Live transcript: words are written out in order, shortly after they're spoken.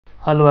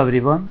Hello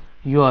everyone,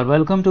 you are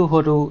welcome to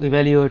how to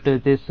evaluate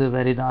this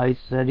very nice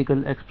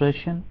radical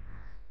expression.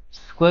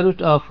 Square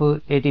root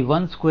of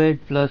 81 squared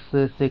plus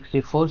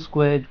 64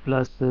 squared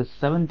plus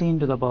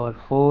 17 to the power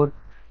 4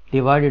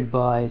 divided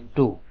by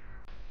 2.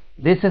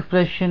 This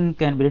expression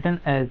can be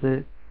written as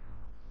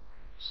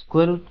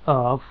square root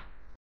of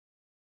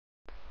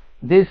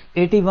this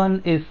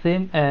 81 is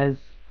same as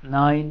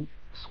 9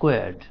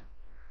 squared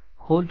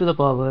whole to the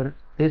power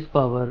this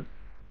power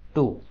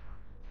 2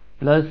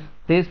 plus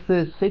this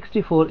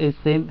 64 is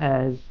same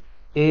as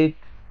 8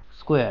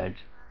 squared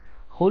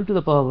whole to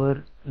the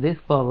power this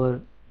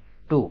power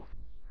 2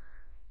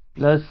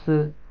 plus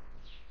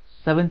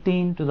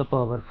 17 to the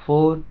power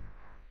 4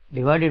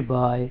 divided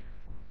by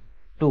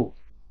 2.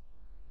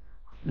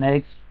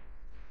 Next,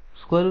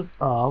 square root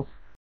of,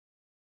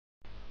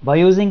 by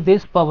using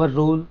this power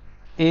rule,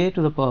 a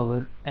to the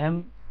power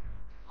m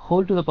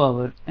whole to the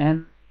power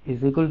n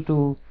is equal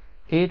to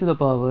a to the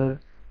power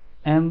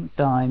m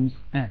times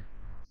n.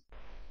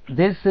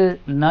 This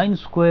 9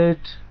 squared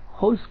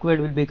whole squared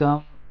will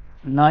become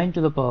 9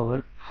 to the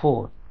power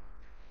 4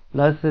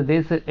 plus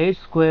this 8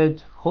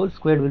 squared whole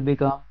squared will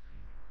become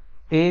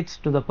 8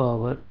 to the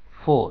power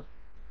 4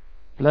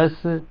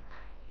 plus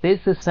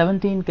this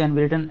 17 can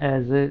be written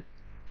as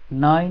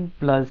 9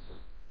 plus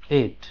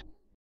 8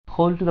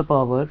 whole to the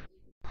power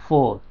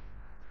 4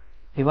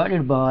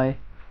 divided by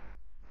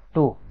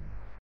 2.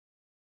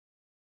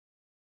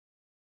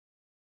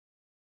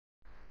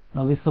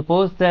 Now we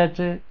suppose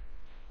that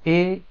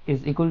a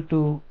is equal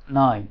to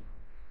 9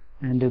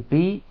 and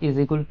b is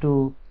equal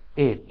to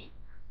 8.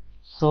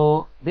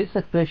 So this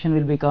expression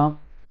will become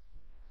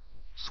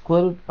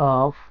square root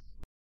of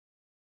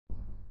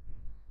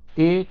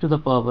a to the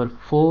power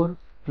 4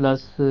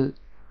 plus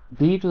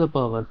b to the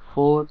power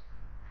 4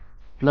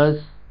 plus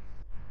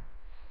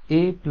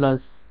a plus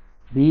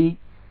b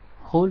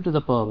whole to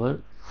the power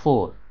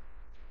 4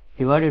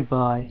 divided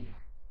by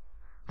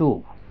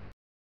 2.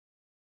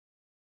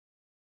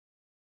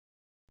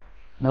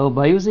 Now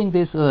by using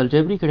this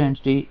algebraic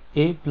identity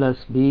a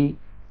plus b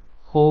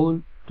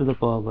whole to the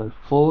power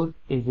 4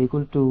 is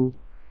equal to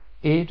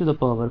a to the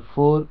power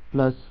 4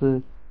 plus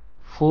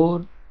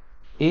 4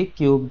 a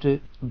cubed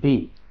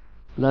b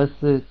plus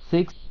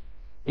 6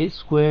 a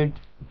squared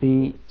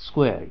b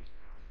squared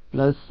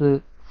plus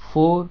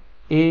 4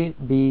 a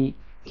b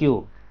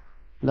cubed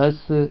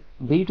plus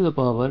b to the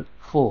power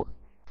 4.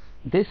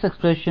 This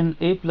expression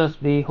a plus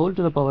b whole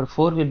to the power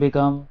 4 will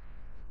become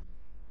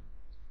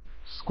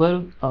square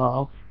root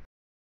of,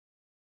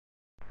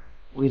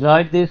 we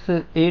write this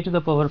a to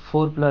the power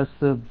 4 plus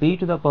b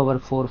to the power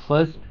 4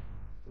 first,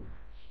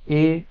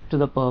 a to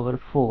the power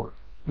 4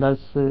 plus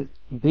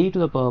b to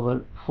the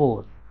power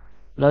 4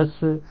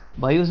 plus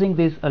by using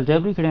this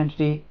algebraic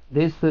identity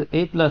this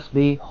a plus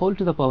b whole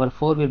to the power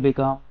 4 will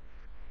become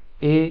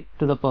a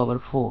to the power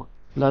 4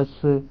 plus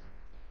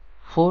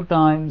 4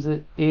 times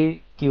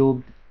a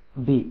cubed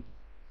b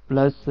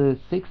plus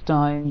 6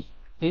 times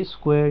a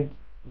squared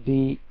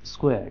b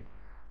squared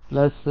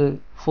plus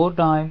 4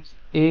 times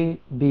a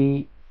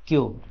b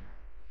cubed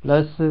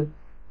plus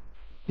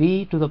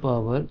b to the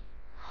power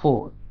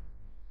 4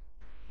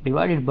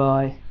 divided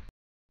by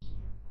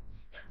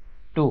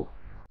 2.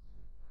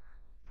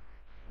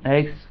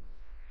 Next,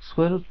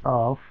 square root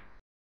of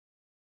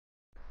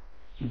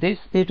this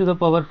a to the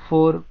power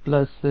 4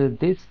 plus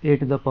this a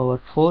to the power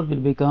 4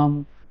 will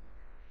become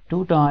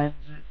 2 times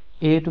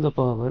a to the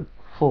power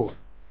 4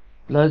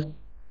 plus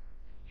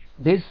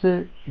this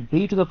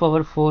b to the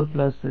power 4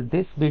 plus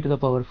this b to the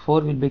power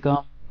 4 will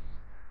become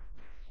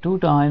 2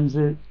 times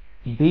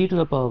b to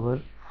the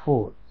power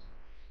 4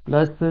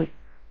 plus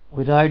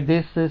we write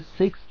this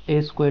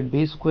 6a squared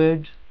b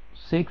squared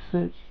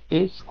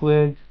 6a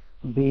squared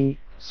b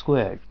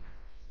squared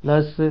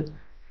plus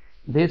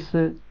this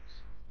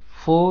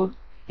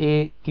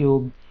 4a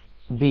cubed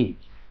b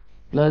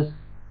plus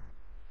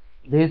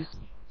this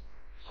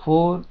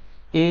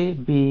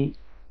 4ab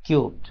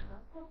cubed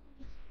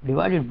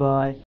divided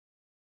by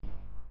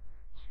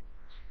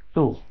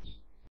 2.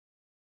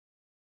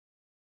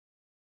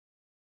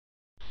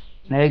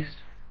 Next,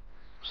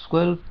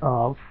 square root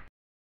of,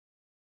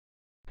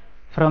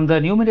 from the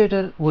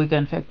numerator we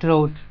can factor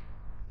out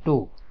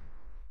 2.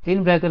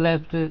 In bracket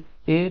left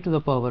a to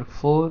the power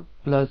 4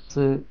 plus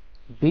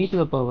b to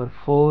the power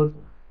 4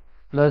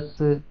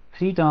 plus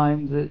 3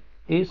 times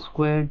a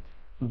squared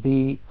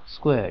b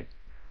squared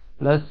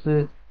plus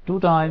 2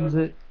 times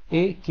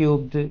a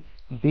cubed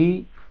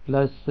b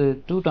plus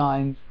 2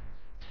 times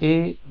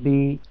a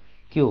b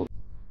cubed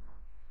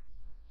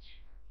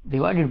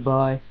divided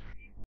by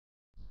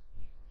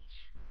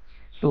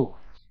 2.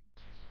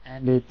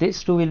 And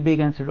this 2 will be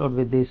cancelled out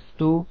with this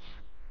 2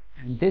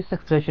 and this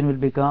expression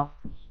will become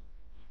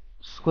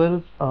square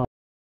root of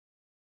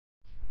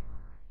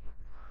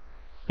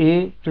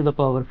a to the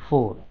power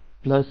 4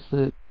 plus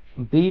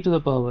b to the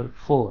power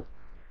 4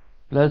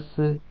 plus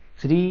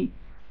 3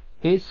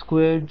 a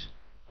squared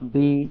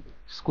b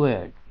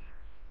squared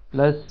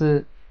plus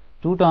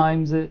 2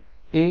 times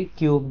a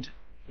cubed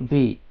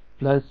b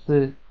plus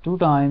 2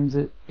 times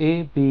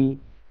a b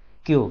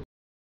cubed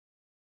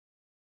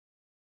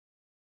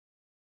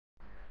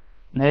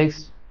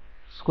Next,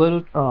 square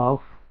root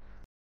of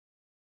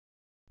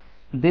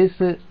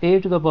this a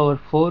to the power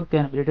 4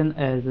 can be written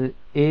as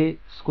a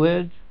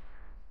squared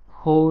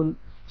whole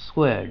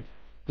squared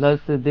plus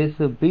this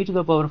b to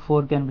the power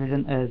 4 can be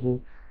written as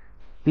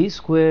b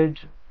squared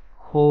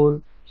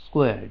whole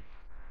squared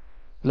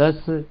plus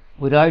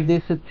we write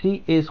this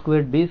 3a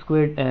squared b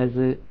squared as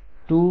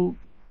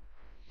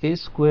 2a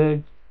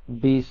squared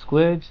b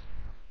squared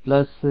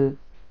plus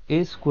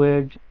a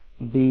squared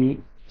b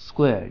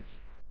squared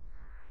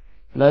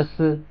plus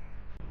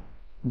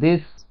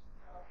this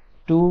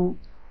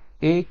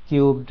 2a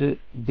cubed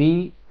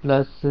b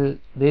plus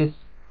this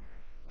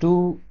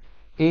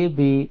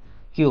 2ab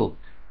cubed.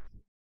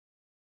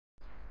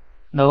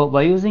 Now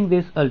by using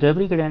this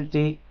algebraic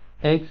identity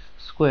x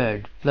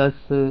squared plus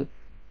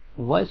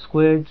y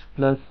squared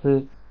plus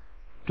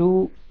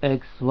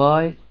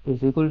 2xy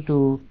is equal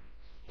to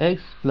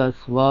x plus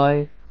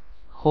y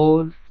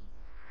whole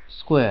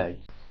squared.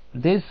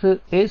 This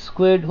a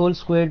squared whole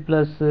squared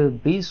plus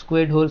b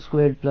squared whole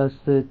squared plus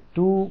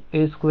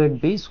 2a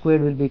squared b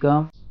squared will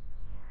become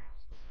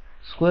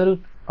square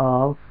root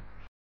of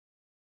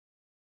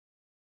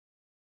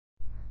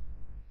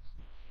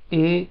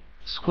a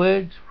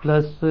squared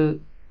plus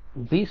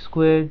b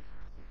squared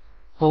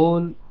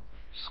whole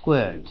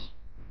squared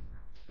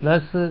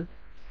plus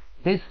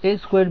this a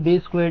squared b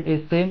squared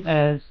is same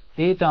as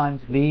a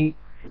times b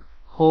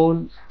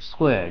whole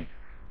squared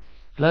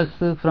plus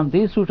from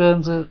these two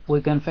terms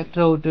we can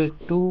factor out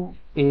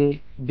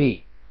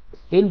 2ab.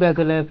 In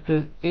bracket left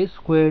a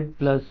squared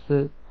plus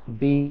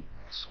b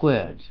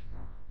squared.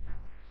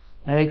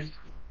 Next,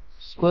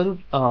 square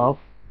root of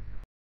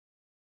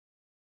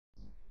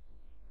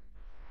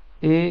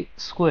a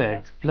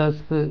squared plus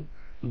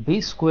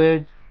b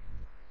squared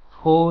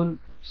whole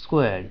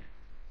squared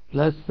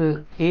plus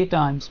a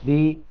times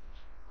b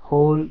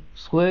whole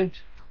squared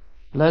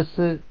plus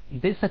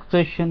this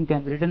expression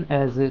can be written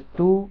as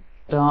 2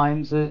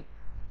 times a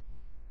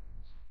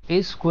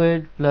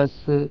squared plus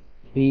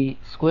b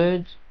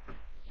squared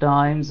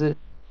times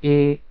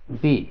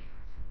ab.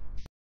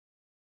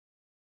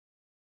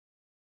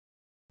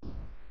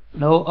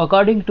 Now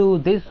according to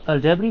this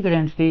algebraic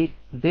identity,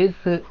 this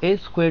a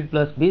squared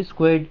plus b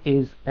squared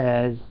is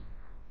as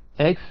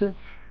x,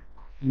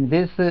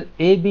 this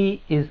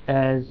ab is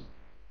as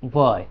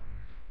y,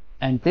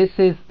 and this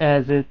is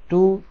as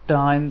 2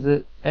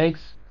 times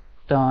x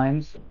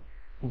times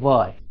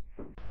y.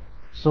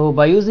 So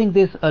by using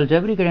this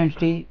algebraic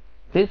identity,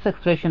 this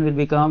expression will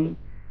become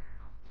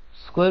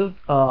square root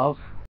of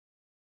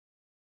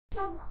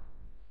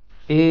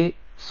a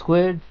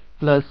squared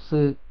plus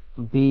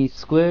b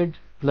squared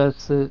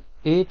plus a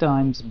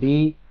times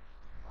b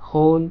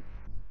whole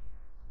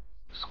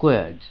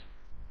squared,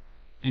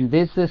 and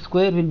this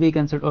square will be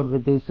cancelled out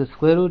with this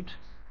square root,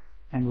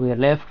 and we are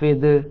left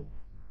with a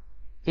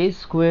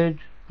squared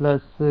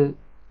plus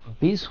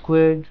b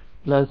squared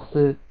plus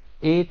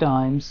a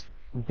times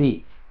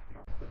b.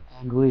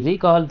 And we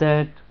recall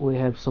that we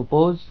have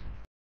supposed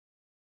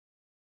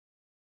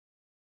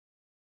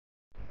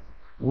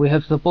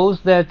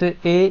that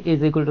a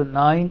is equal to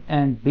 9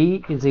 and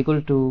b is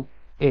equal to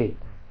 8.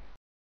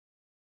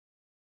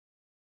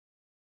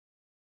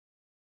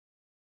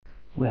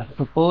 We have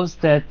supposed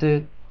that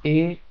a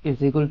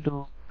is equal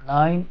to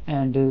 9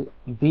 and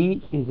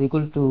b is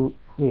equal to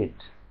 8.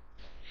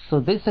 So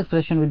this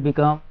expression will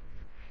become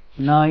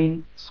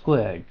 9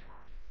 squared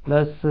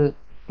plus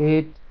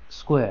 8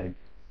 squared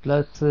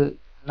plus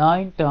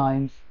 9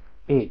 times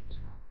 8.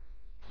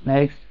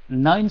 Next,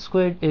 9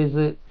 squared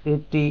is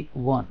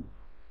 81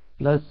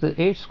 plus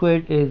 8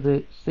 squared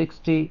is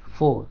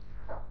 64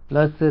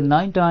 plus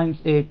 9 times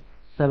 8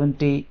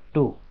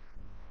 72,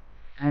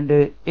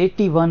 and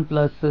 81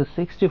 plus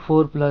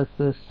 64 plus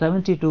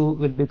 72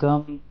 will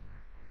become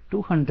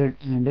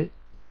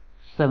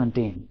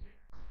 217.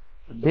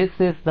 This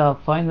is the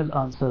final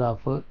answer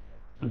of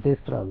this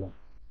problem.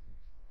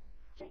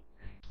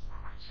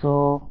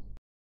 So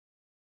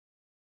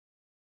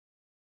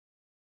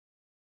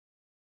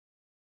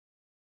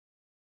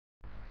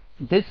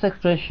this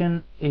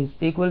expression is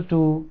equal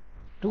to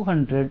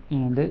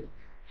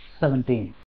 217.